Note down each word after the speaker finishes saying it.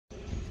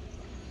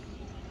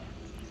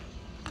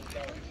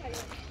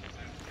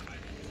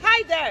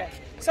Hi there.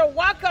 So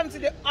welcome to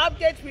the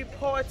update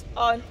report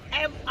on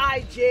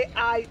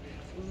MIJL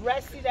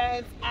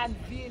residents and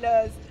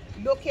villas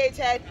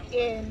located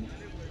in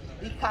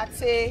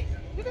Ikate.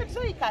 You can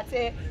say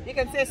Ikate, you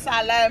can say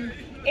Salem,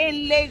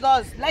 in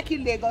Lagos,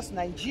 Lekki, Lagos,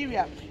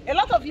 Nigeria. A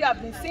lot of you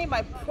have been seeing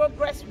my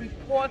progress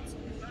report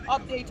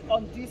update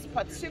on this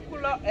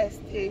particular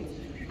estate,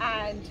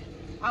 and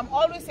I'm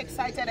always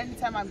excited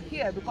anytime I'm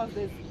here because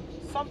there's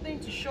something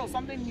to show,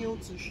 something new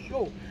to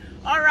show.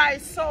 All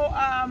right, so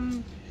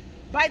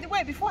by the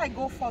way, before I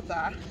go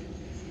further,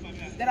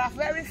 there are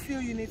very few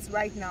units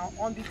right now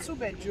on the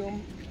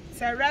 2-bedroom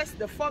terrace,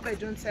 the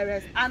 4-bedroom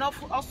terrace, and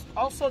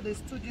also the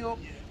studio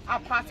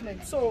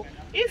apartment. So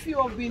if you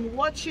have been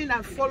watching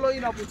and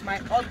following up with my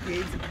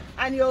updates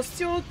and you're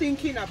still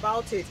thinking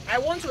about it, I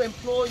want to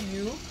implore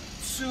you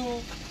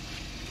to,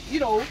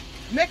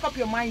 make up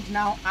your mind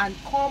now and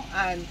come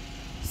and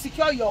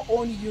secure your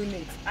own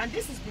unit. And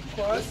this is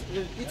because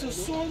it will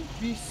soon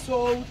be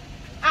sold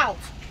out.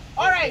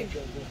 All right,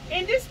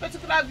 in this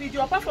particular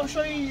video, apart from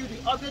showing you the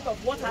update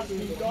of what has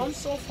been done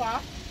so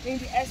far in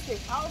the estate,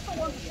 I also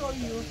want to show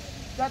you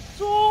the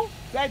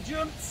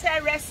 2-bedroom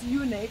terrace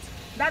unit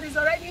that is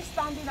already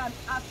standing at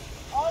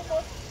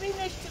almost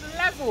finished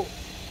level.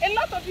 A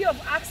lot of you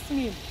have asked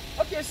me,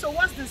 okay, so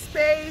what's the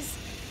space?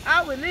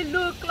 How will it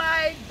look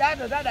like?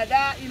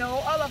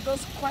 All of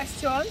those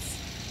questions.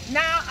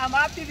 Now I'm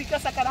happy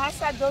because I can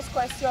answer those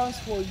questions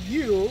for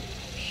you,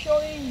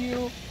 showing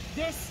you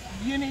this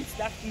unit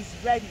that is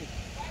ready.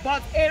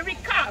 But a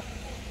recap,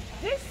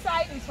 this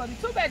side is for the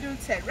 2-bedroom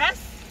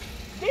terrace,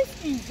 this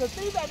is the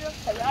 3-bedroom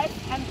terrace,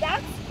 and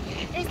that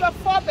is the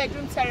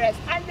 4-bedroom terrace,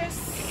 and the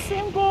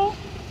single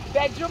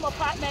bedroom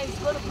apartment is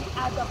going to be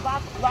at the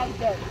back right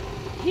there.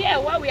 Here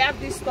where we have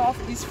this stuff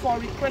is for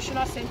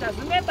recreational centers.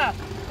 Remember,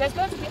 there's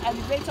going to be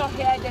elevator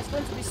here, there's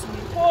going to be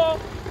swimming pool,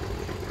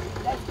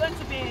 there's going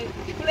to be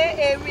play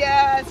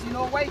areas,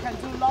 where you can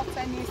do lawn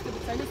tennis, table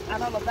tennis,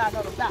 and all of that.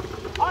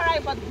 All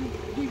right, but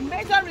the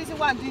major reason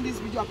why I'm doing this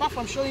video, apart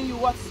from showing you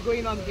what is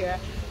going on here,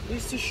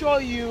 is to show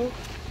you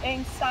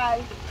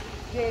inside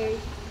the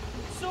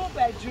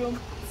 2-bedroom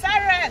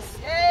terrace.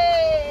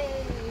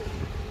 Yay!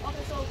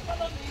 Okay, so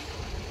follow me.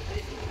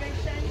 Please be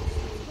patient.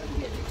 It's going to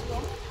be a bit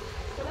long.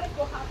 So let's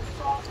go have a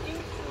tour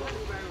into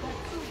the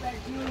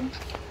 2-bedroom.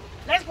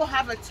 Let's go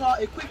have a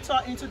quick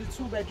tour into the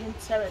 2-bedroom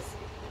terrace.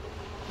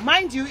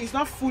 Mind you, it's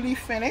not fully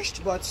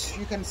finished, but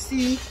you can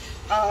see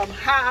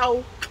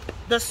how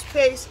the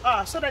space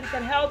are, so that it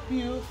can help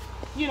you,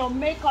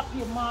 make up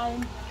your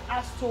mind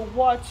as to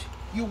what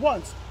you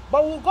want.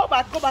 But we'll go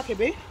back a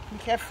bit. Be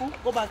careful.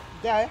 Go back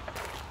there.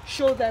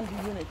 Show them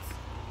the units.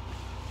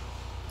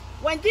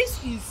 When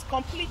this is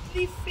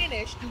completely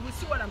finished, you will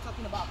see what I'm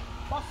talking about.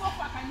 But so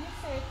far, can you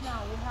say it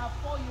now? We have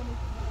 4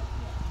 units here.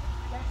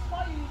 There's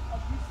 4 units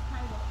of this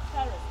kind of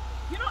terrace.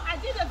 I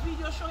did a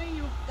video showing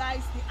you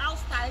guys the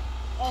house type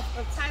of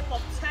a type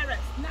of terrace.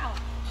 Now,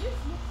 this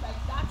looks like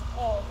that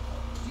of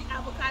the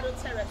avocado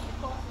terrace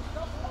because it's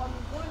just on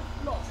one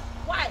floor.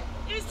 Why?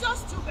 It's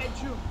just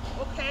 2-bedroom,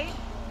 okay?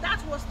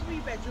 That was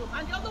 3-bedroom,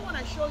 and the other one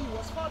I showed you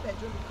was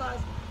 4-bedroom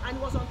and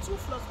it was on 2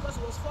 floors because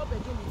it was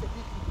 4-bedroom with a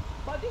big room.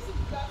 But this is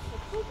just for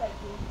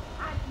 2-bedroom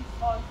and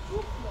it's on 2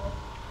 floors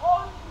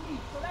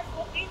only. So let's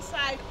go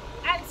inside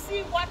and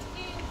see what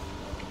is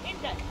in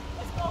there.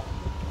 Let's go.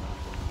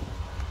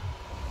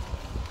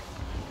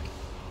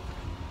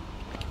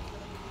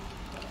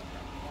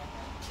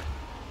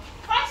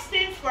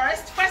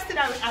 First thing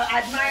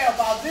I admire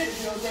about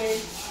this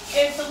building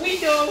is the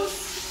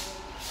windows.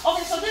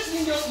 Okay, so this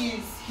window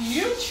is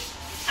huge,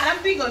 and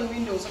I'm big on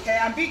windows, okay?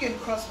 I'm big in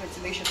cross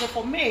ventilation. So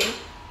for me,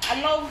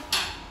 I love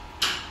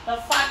the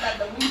fact that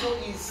the window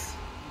is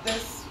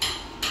this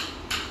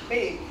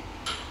big.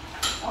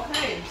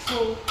 Okay,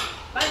 so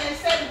like I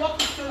said,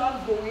 work is still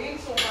ongoing,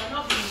 so it might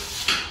not be.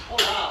 Oh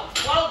wow,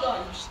 well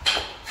done.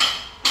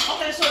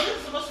 Okay, so this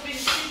is supposed to be the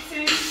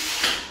sitting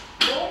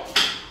room.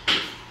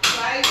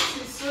 Right,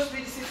 it's supposed to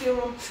be the sitting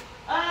room.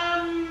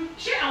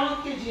 Share I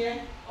want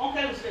KG.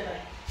 Okay, let's better.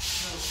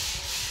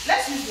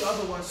 Let's use the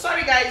other one.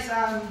 Sorry guys,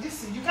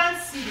 you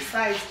can't see the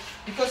size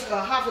because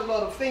I have a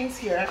lot of things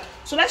here.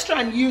 So let's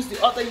try and use the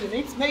other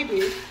units.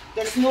 Maybe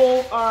there's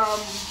no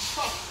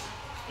stuff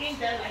in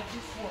there like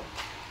this one.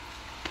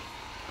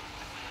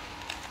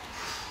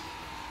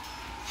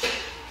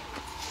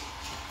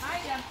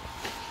 Hiya.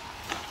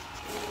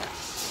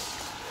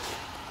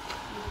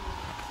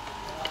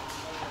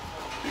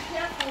 Be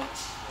careful.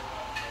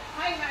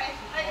 Hi.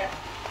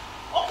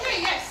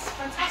 Okay, yes,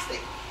 fantastic.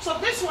 So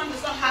this one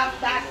does not have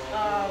that,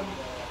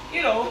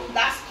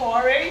 that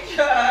storage.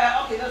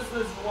 Okay, that's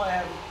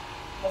one.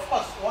 Of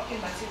course, working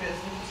materials,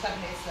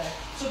 cabinets there.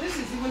 So this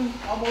is even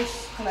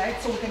almost clear,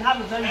 so we can have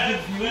a very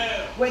good view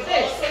with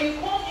this. So you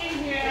come in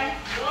here,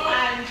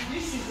 and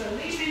this is the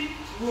living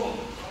room.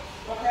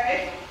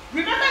 Okay.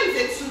 Remember,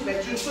 it's a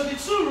 2-bedroom, so the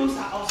 2 rooms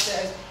are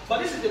upstairs,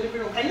 but this is the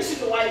living room. Can you see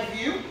the wide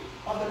view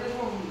of the living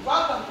room?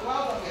 Welcome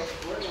here.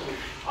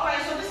 All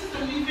right, so this is the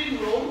living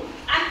room,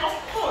 and of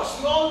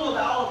course, you all know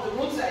that all of the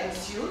rooms are in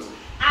suite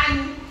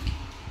and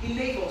in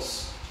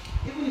Lagos.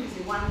 Even if it's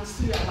a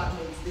one-story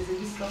apartment, there's a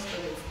visitors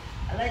toilet.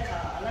 I like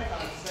our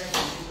design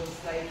because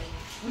like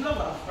we love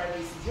our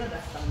privacy. Do you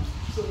understand?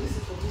 So this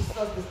is the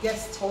visitors, the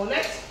guest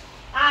toilet,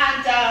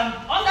 and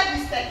under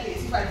this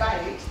staircase, if I buy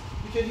it,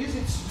 you can use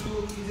it to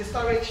do is a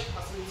storage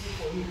facility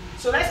for you.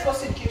 So let's go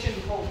see the kitchen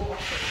before we go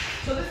upstairs.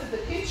 So this is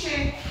the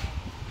kitchen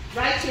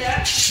right here.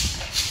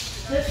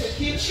 This is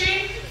the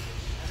kitchen.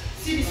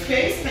 See the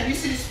space? Can you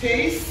see the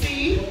space?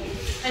 See?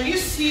 And you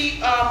see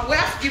where I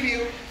have to give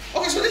you.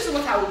 Okay, so this is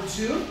what I will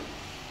do.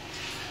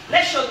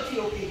 Let's show the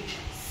POP.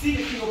 See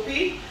the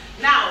POP.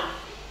 Now,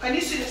 can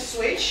you see the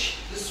switch?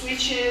 The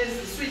switches,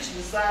 the switch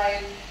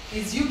design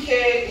is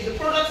UK. The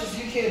product is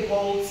UK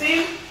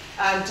bolting,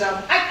 and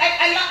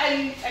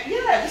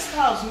yeah, this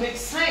house makes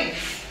sense.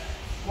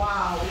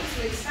 Wow,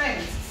 this makes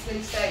sense. This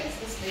makes sense.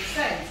 This makes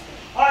sense.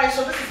 All right,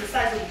 so this is the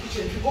size of the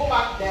kitchen. If you go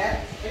back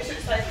there, you see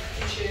the size of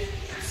the kitchen.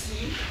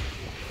 See?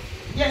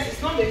 Yes,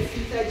 it's not been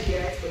fitted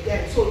yet, but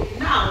then so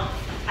now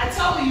I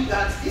tell you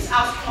that this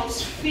house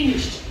comes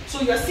finished.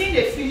 So you're seeing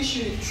the finished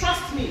unit.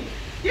 Trust me,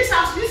 this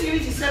house, this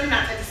unit is selling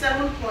at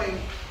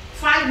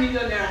 37.5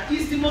 million naira.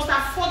 It's the most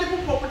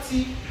affordable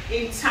property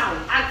in town.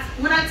 And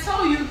when I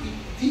tell you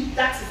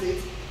that is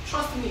it,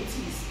 trust me, it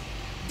is.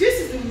 This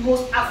is the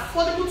most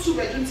affordable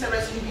 2-bedroom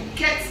terrace you will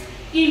get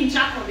in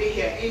Jakonde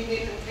here, in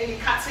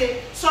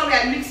Ikate. Sorry,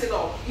 I mixed it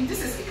up.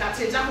 This is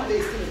Ikate. Jakonde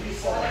is still a bit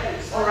far.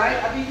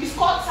 Alright? I mean, it's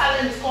called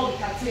Salem, it's called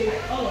Ikate.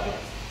 All of it.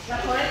 You're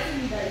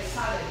correcting me that it's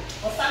Salem.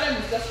 Or Salem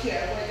is just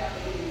here where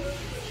Jakonde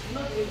is.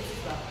 Not the way it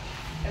is that.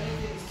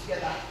 Everything is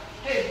together.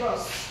 Hey,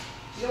 bros.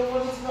 You don't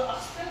want to go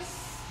upstairs?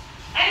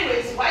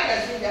 Anyways, why you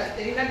guys doing that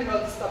thing? Let me know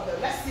this stuff there.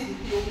 Let's see the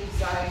POP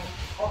design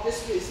of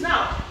this place.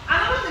 Now,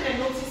 another thing I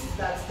noticed is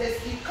that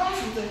it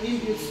comes with an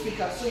inbuilt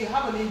speaker. So you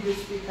have an inbuilt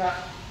speaker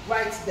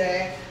right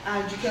there,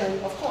 and you can,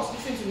 of course,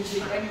 listen to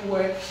music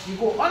anywhere you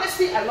go.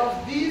 Honestly, I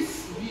love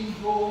this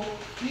video.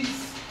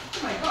 This,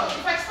 oh my god,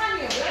 if I stand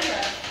here,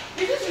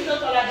 is this video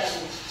taller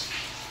than me?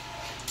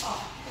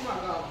 Oh my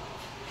god.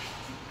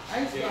 I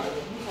need to go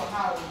look for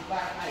how we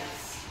buy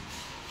ice.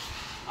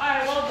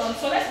 Alright, well done.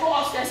 So let's go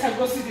upstairs and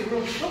go see the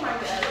room. Don't mind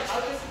that.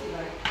 I'll just be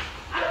like,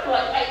 I don't know,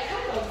 I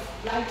kind of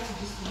like to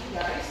just do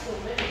guys, so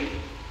maybe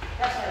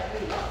that's why I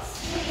do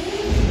lots.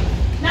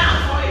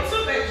 Now, for a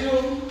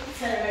 2-bedroom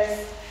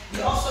terrace,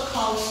 it also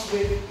comes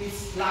with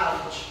its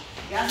lounge.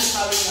 It has a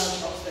private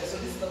lounge upstairs. So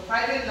this is the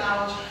private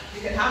lounge.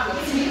 You can have your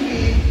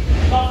TV,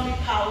 lovely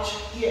couch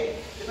here,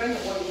 depending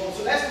on what you want.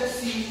 So let's go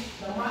see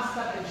the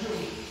master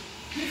bedroom.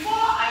 Before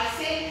I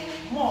say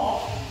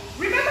more,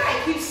 remember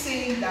I keep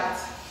saying that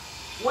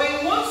when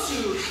you want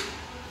to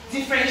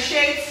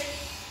differentiate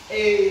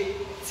a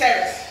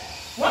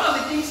terrace, one of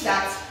the things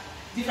that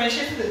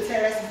differentiates the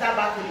terrace is that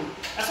balcony.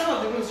 And some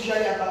of the rooms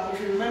usually have balcony.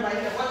 If you remember, you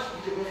have watched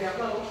the video, you have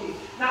gone, okay.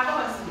 Now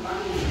come and see the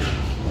balcony.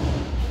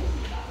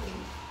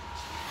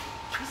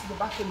 This is the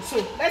balcony.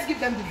 So let's give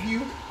them the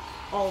view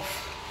of.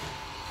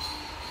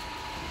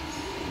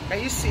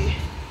 Can you see?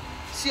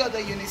 See other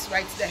units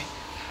right there.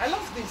 I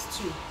love this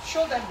too.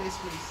 Show them this,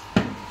 please.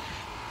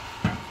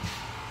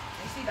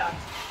 You see that?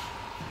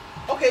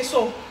 Okay,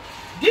 so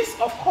this,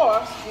 of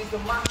course, is the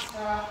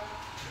master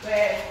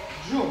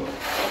bedroom.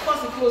 Of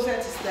course, the closet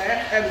is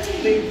there.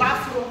 Everything. The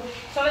bathroom,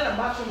 toilet and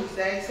bathroom is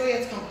there. It's not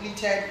yet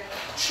completed.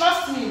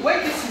 Trust me,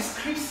 when this is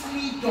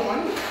crisply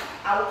done,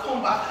 I will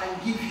come back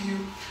and give you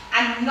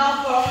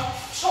another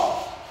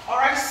tour.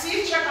 Alright,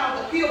 see, check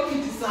out the POP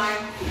design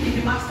in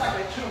the master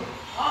bedroom.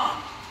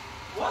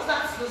 What's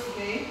that supposed to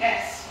mean?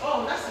 S.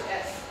 Oh, that's an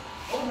S.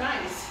 Oh,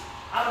 nice.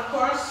 And of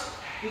course,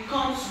 it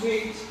comes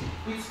with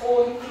its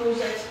own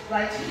closet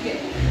right here.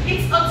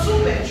 It's a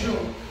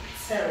 2-bedroom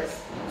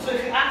terrace. So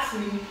if you ask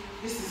me,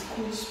 this is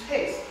cool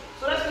space.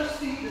 So let's go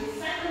see the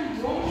second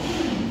room.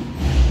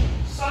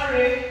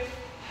 Sorry.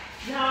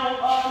 Now,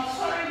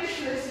 sorry, this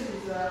place is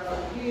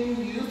being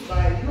used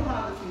by, you know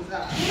how the things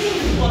are.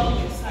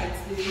 Working in sites,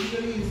 they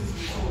usually use this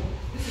before.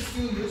 This is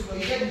still used, but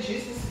you get the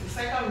gist. This is the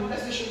second room.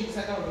 Let's just show you the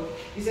second room.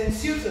 It's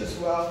ensuite as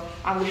well,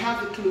 and we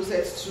have the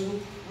closet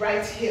too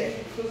right here.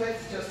 The closet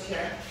is just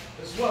here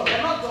as well.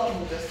 They're not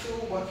done, they're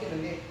still working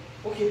on it.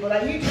 Okay, but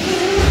I need to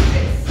see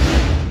this.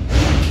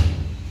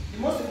 The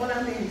most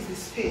important thing is the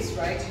space,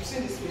 right? You've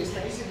seen the space.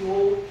 Can you see the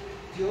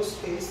whole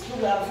space? So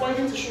we are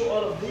avoiding to show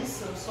all of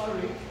this. I'm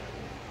sorry.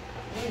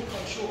 Let me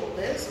control all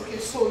this. Okay,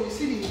 so you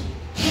see the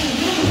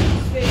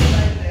space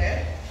right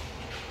there.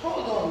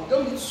 Hold on,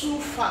 don't be too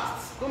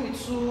fast. Don't be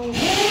too.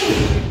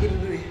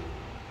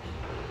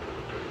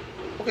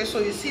 Okay, so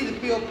you see the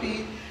POP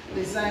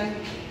design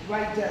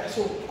right there.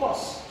 So of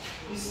course,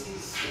 this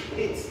is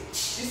it.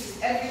 This is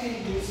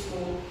everything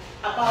useful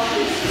about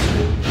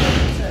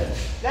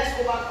this. Let's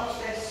go back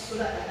upstairs so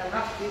that I can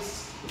wrap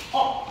this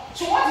up.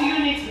 So what do you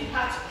need to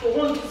pack for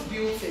one this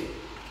building?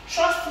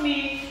 Trust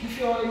me, if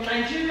you're a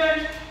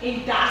Nigerian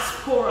in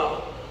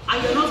diaspora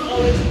and you're not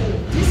always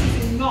home, this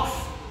is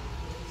enough.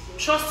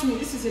 Trust me,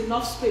 this is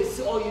enough space. This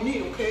is all you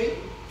need, okay?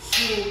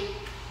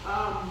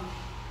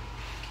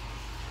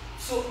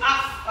 So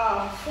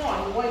have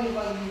fun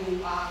whenever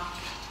you are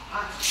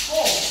at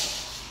home.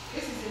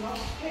 This is enough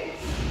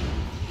space.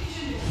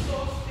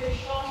 so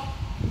spacious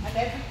and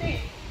everything.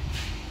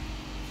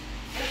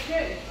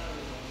 Okay.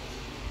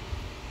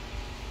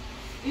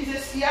 He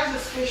has a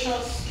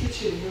spacious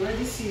kitchen, you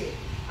already see it.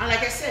 And like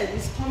I said,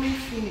 it's coming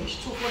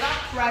finished. So for that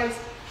price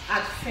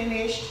at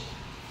finished,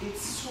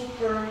 it's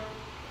super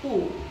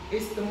cool.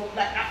 It's the most,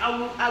 like I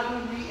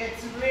will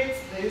reiterate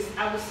this,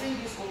 I will say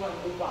this over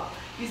and over.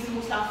 It's the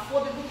most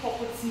affordable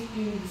property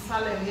in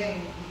Salem here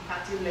in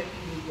Lekki,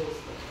 Lagos.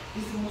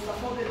 It's the most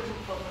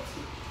affordable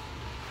property.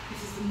 It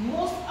is the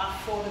most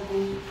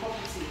affordable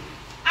property.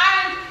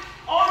 And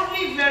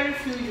only very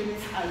few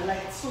units are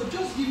let. So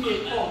just give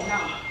me a call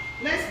now.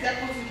 Let's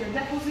deposit. You can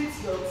deposit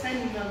your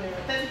 10 million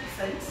naira,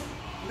 30%.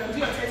 You can do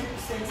your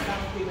 30%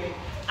 down payment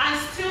and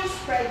still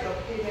spread your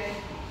payment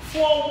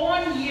for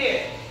 1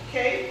 year.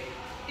 Okay?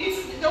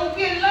 There will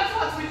be a lot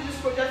of activity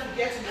this project will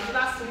get in the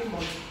last 3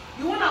 months.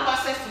 You won't have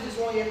access to this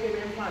 1 year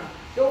payment plan.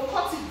 They will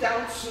cut it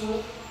down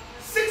to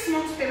 6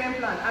 months payment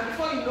plan, and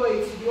before you know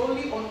it, you'll be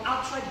only on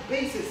outright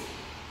basis.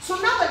 So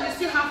now that you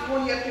still have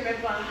 1 year payment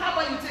plan, how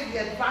about you take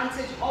the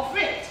advantage of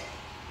it?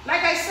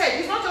 Like I said,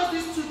 it's not just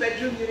this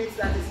 2-bedroom unit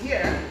that is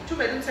here,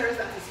 2-bedroom terrace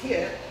that is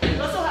here.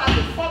 You also have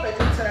the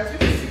 4-bedroom terrace,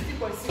 which is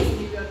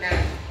 60.6 million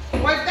naira.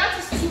 Well, if that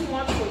is too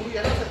much for you,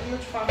 you're not a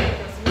huge family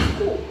person, it's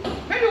cool.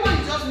 Maybe what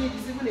you just need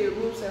is even a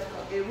room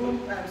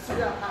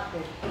studio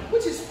apartment,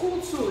 which is cool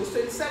too. It's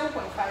 27.5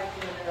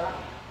 million naira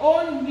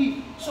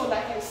only. So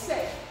like I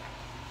said,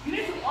 you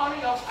need to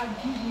hurry up and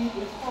give me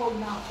a call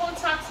now.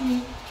 Contact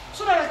me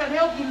so that I can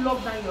help you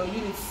lock down your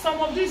units.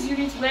 Some of these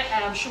units where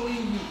I am showing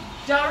you,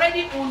 they're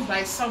already owned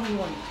by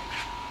someone.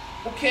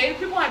 Okay,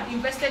 people had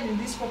invested in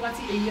this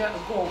property a year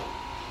ago,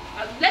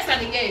 less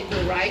than a year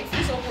ago, right?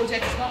 This whole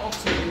project is not up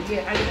to a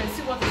year, and you can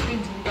see what is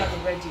being delivered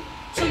already.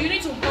 So you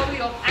need to hurry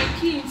up and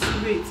key into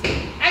it.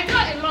 I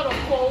got a lot of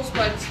calls,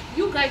 but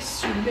you guys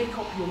should make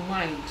up your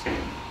mind.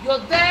 You're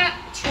there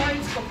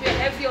trying to compare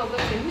every other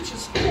thing, which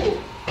is cool.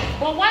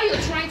 But while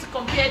you're trying to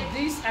compare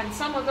this and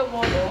some other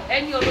one or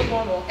any other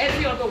one or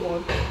every other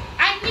one,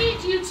 I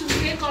need you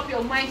to make up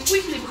your mind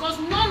quickly, because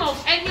none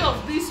of any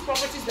of these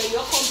properties that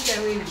you're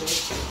comparing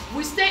with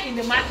will stay in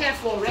the market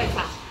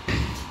forever.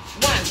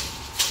 1.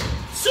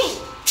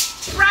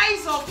 2,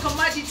 price of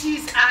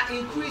commodities are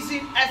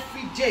increasing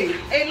every day.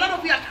 A lot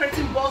of you are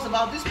creating buzz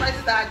about these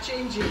prices that are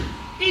changing.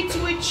 It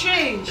will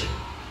change.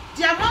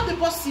 The amount they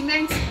bought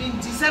cement in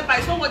December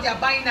is not what they are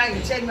buying now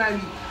in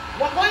January.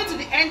 We're going to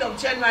the end of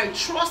January.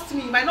 Trust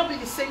me, it might not be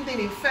the same thing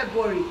in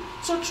February.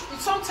 So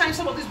sometimes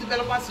some of these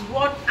developers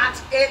run at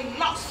a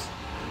loss.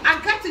 I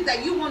get it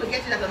that you want to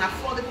get it at an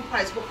affordable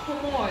price, but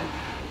come on,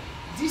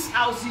 these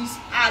houses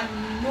are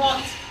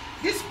not,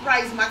 these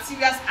price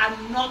materials are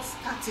not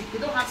static. They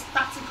don't have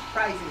static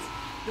prices.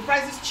 The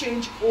prices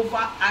change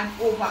over and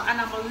over, and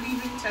I'm a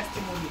living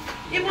testimony.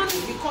 Even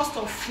the cost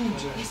of food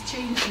is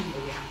changing,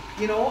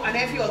 you know, and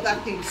every other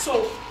thing.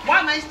 So why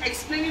am I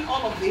explaining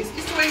all of this?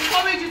 Is to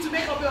encourage you to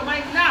make up your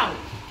mind now.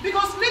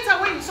 Because later,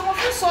 when some of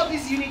you saw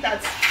this unit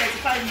at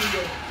 35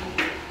 million,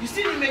 you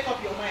still need to make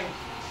up your mind.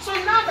 So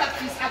now that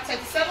it's at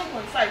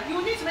 37.5,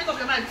 you need to make up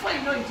your mind before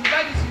you know it. You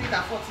buy this unit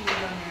at 40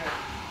 million naira,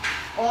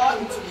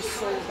 or it will be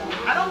sold down.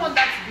 I don't want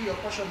that to be your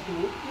portion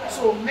too.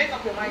 So make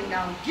up your mind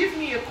now. Give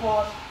me a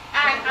call,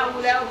 and I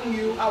will help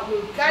you. I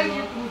will guide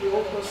you through the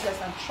whole process,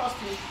 and trust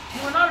me, you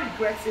will not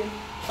regret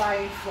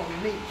buying from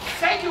me.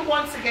 Thank you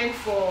once again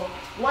for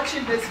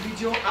watching this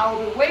video. I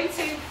will be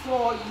waiting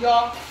for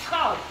your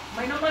call.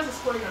 My numbers is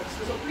calling on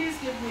this, so please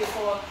give me a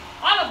call.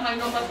 All of my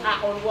numbers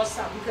are on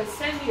WhatsApp. You can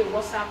send me a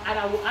WhatsApp and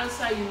I will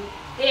answer you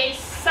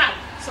ASAP.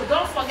 So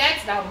don't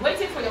forget that I'm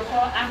waiting for your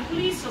call, and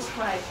please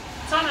subscribe,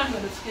 turn on the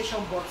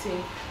notification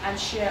button, and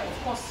share,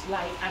 of course,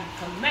 like and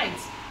comment.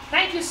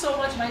 Thank you so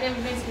much. My name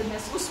remains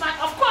Goodness Usman.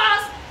 Of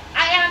course,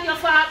 I am your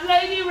fab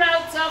lady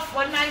router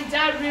for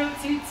Niger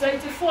Realty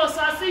 24. So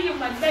I'll see you in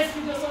my next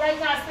video. So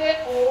like I say,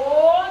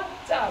 oh,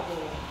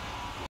 double.